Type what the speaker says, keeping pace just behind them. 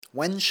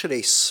When should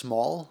a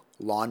small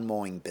lawn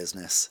mowing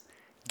business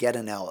get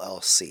an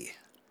LLC?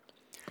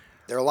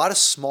 There are a lot of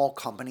small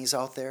companies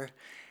out there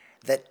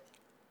that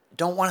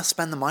don't want to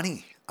spend the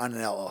money on an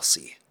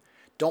LLC,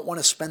 don't want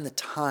to spend the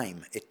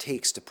time it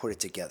takes to put it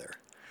together.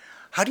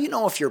 How do you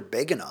know if you're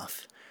big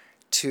enough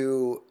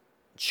to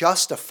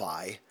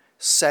justify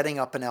setting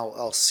up an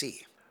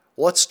LLC?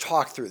 Let's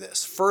talk through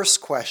this.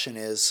 First question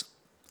is,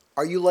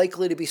 are you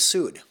likely to be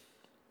sued?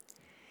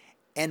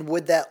 And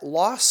would that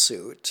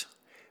lawsuit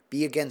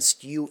be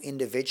against you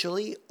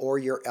individually or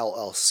your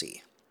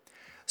LLC?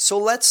 So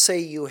let's say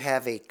you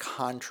have a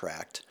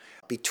contract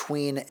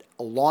between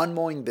a lawn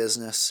mowing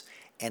business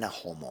and a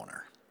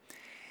homeowner.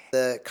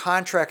 The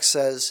contract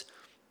says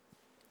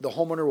the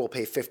homeowner will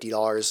pay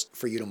 $50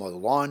 for you to mow the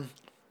lawn.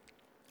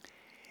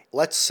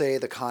 Let's say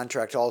the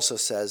contract also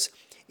says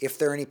if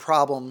there are any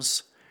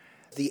problems,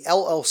 the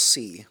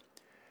LLC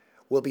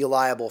will be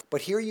liable.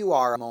 But here you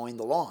are mowing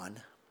the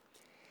lawn.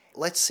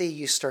 Let's say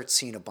you start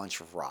seeing a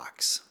bunch of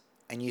rocks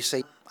and you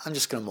say, I'm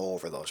just going to mow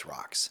over those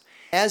rocks.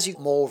 As you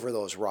mow over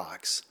those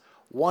rocks,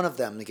 one of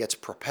them gets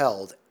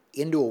propelled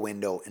into a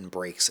window and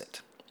breaks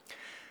it.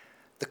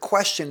 The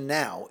question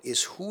now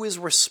is, who is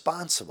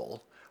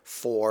responsible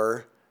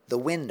for the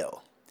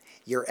window?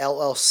 Your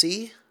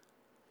LLC,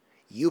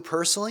 you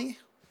personally,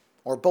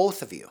 or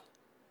both of you?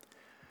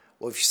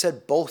 Well, if you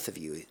said both of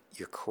you,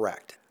 you're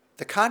correct.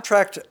 The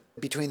contract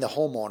between the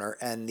homeowner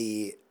and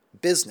the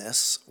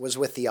business was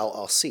with the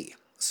LLC.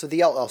 So the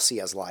LLC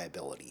has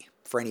liability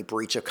for any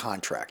breach of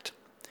contract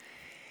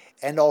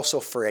and also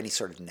for any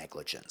sort of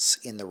negligence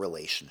in the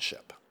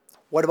relationship.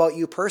 What about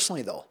you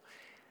personally, though?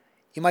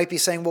 You might be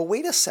saying, well,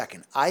 wait a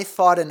second. I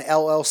thought an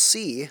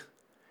LLC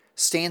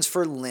stands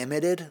for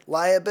limited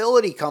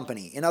liability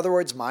company. In other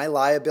words, my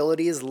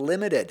liability is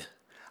limited.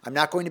 I'm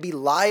not going to be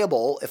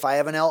liable if I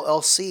have an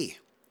LLC.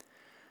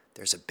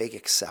 There's a big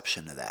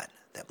exception to that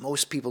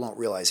most people don't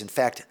realize. In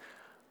fact,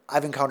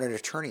 I've encountered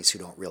attorneys who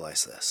don't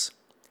realize this.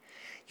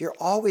 You're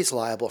always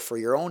liable for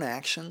your own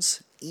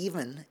actions,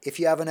 even if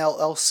you have an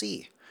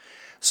LLC.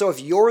 So if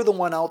you're the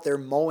one out there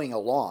mowing a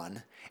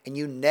lawn and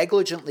you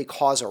negligently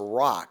cause a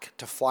rock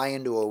to fly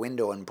into a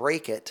window and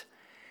break it,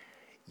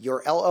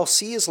 your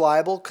LLC is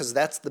liable because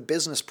that's the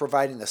business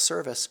providing the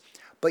service,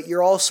 but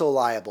you're also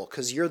liable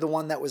because you're the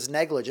one that was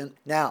negligent.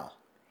 Now,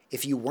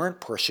 if you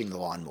weren't pushing the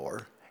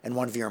lawnmower and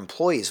one of your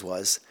employees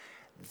was,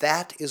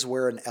 that is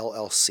where an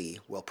LLC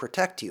will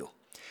protect you,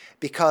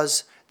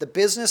 because the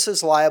business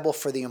is liable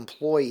for the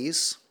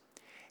employees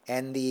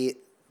and the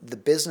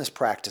business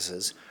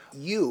practices.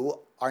 You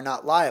are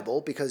not liable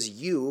because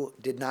you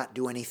did not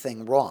do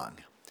anything wrong.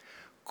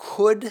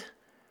 Could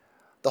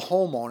the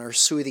homeowner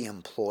sue the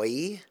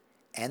employee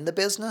and the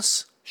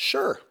business?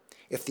 Sure.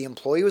 If the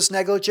employee was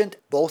negligent,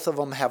 both of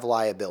them have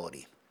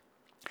liability.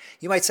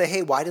 You might say,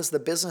 hey, why does the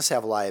business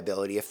have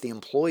liability if the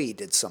employee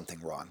did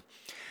something wrong?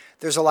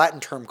 There's a Latin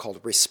term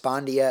called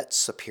respondeat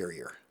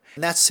superior.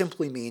 And that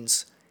simply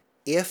means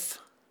if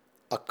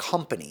a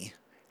company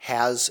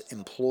has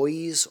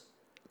employees,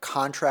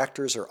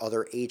 contractors, or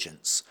other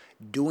agents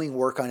doing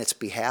work on its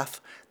behalf,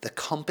 the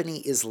company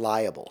is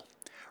liable.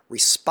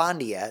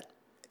 Respondeat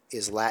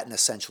is Latin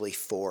essentially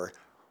for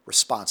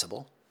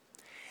responsible,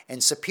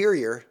 and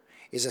superior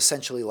is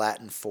essentially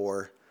Latin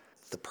for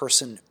the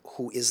person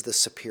who is the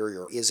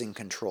superior, is in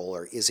control,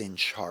 or is in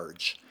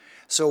charge.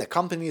 So the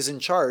company is in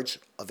charge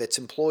of its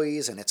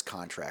employees and its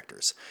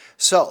contractors.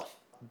 So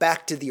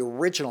back to the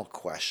original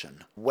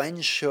question,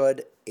 when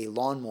should a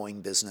lawn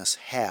mowing business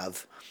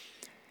have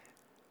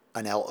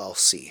an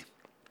LLC?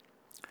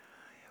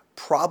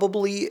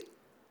 Probably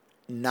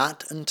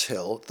not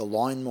until the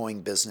lawn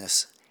mowing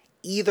business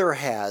either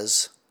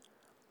has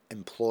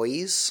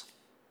employees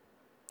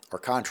or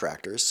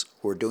contractors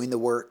who are doing the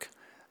work,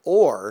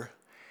 or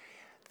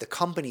the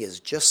company is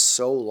just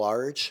so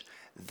large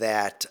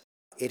that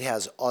it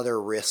has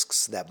other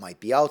risks that might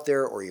be out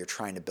there, or you're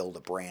trying to build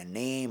a brand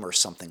name or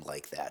something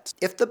like that.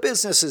 If the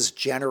business is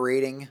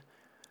generating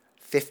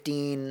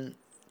 $15,000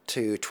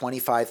 to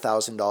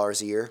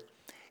 $25,000 a year,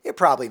 it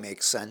probably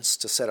makes sense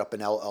to set up an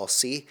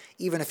LLC,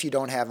 even if you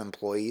don't have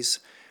employees.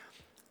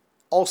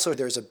 Also,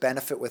 there's a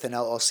benefit with an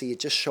LLC. It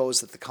just shows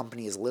that the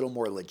company is a little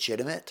more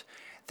legitimate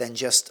than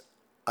just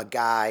a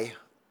guy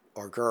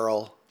or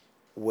girl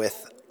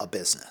with a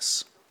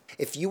business.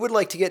 If you would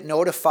like to get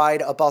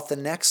notified about the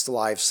next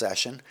live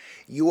session,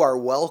 you are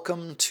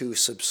welcome to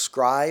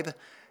subscribe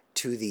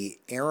to the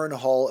Aaron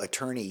Hall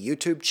Attorney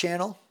YouTube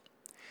channel.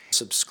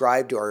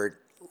 Subscribe to our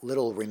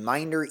little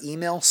reminder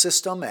email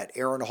system at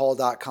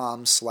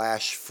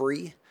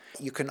aaronhall.com/free.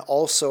 You can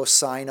also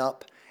sign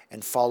up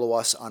and follow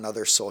us on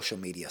other social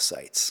media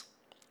sites.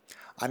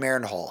 I'm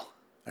Aaron Hall,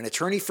 an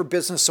attorney for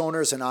business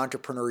owners and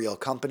entrepreneurial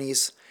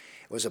companies.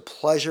 It was a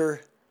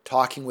pleasure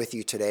talking with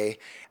you today.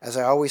 As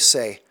I always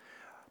say,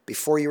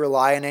 before you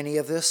rely on any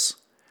of this,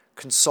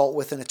 consult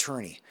with an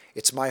attorney.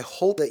 It's my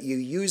hope that you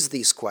use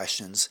these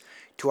questions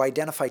to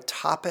identify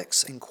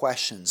topics and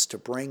questions to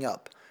bring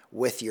up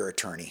with your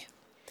attorney.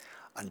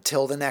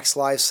 Until the next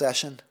live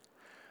session,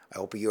 I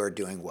hope you are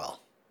doing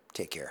well.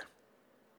 Take care.